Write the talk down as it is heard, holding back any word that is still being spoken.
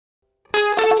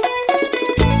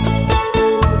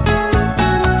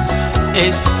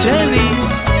es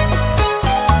Cherries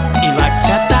y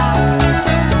Bachata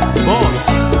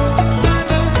Boys.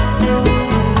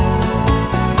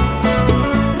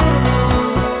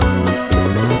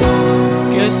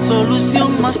 Qué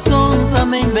solución más tonta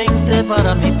me inventé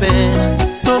para mi pena.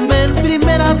 Tomé el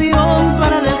primer avión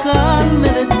para alejarme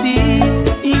de ti,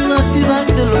 y en la ciudad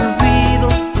del olvido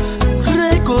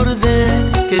recordé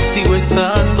que sigo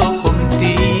estando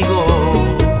contigo.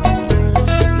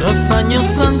 Los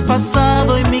años han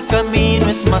pasado y mi camino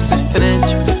es más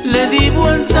estrecho. Le di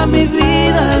vuelta a mi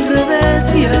vida al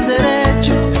revés y al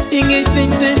derecho, y en este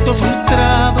intento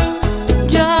frustrado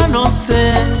ya no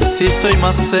sé si estoy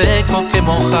más seco que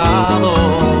mojado.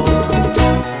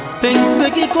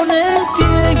 Pensé que con el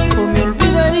tiempo me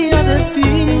olvidaría de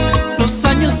ti. Los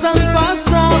años han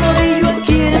pasado y yo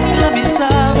aquí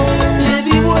esclavizado. Le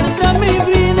di vuelta a mi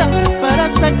vida para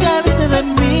sacarte de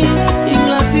mí, y en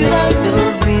la ciudad del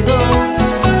olvido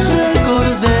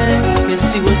recordé que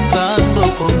sigo estando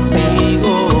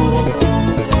contigo,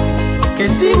 que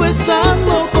sigo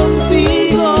estando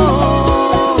contigo.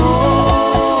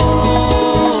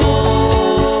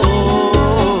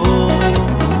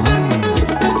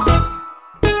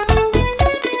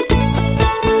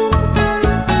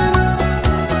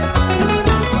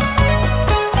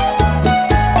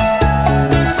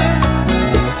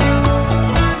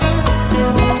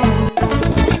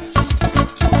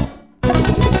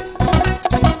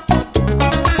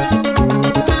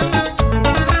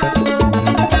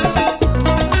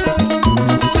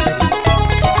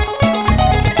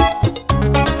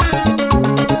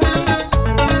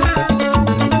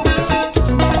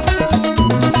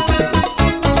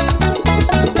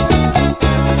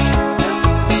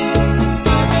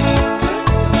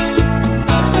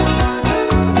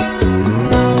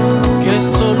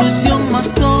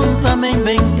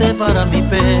 Para mi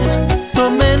pena,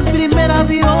 tomé el primer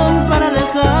avión para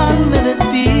alejarme de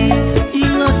ti, y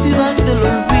en la ciudad del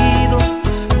olvido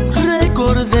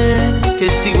recordé que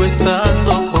sigo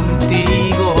estando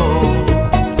contigo.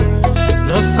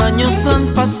 Los años han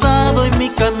pasado y mi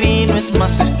camino es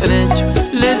más estrecho.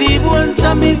 Le di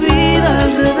vuelta a mi vida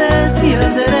al revés y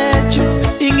al derecho,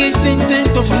 y en este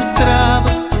intento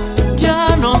frustrado ya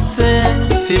no sé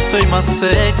si estoy más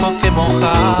seco que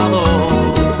mojado.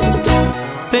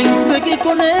 Pensé que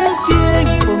con el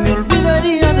tiempo me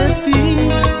olvidaría de ti.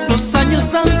 Los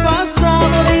años han pasado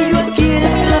y yo aquí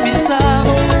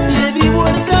esclavizado. Le di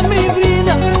vuelta a mi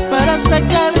vida para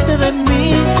sacarte de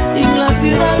mí, y en la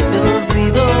ciudad del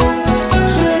olvido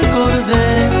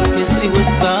recordé que sigo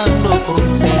estando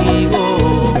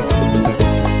contigo,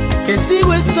 que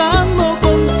sigo estando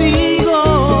contigo.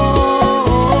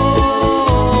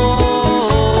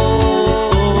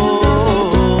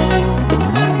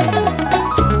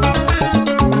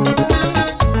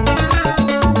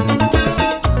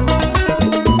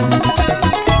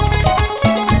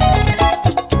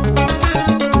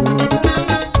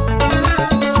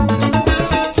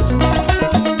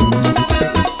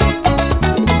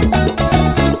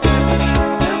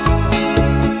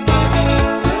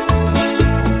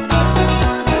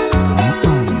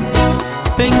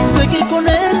 Pensé que con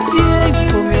el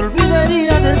tiempo me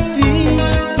olvidaría de ti.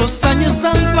 Los años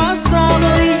han pasado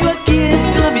y yo aquí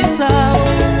esclavizado.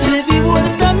 Le di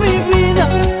vuelta a mi vida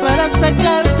para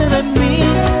sacarte de mí,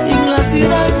 y en la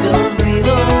ciudad del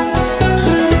olvido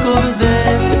recordé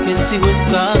que sigo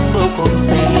estando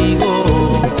contigo,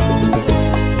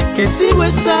 que sigo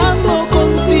estando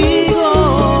contigo.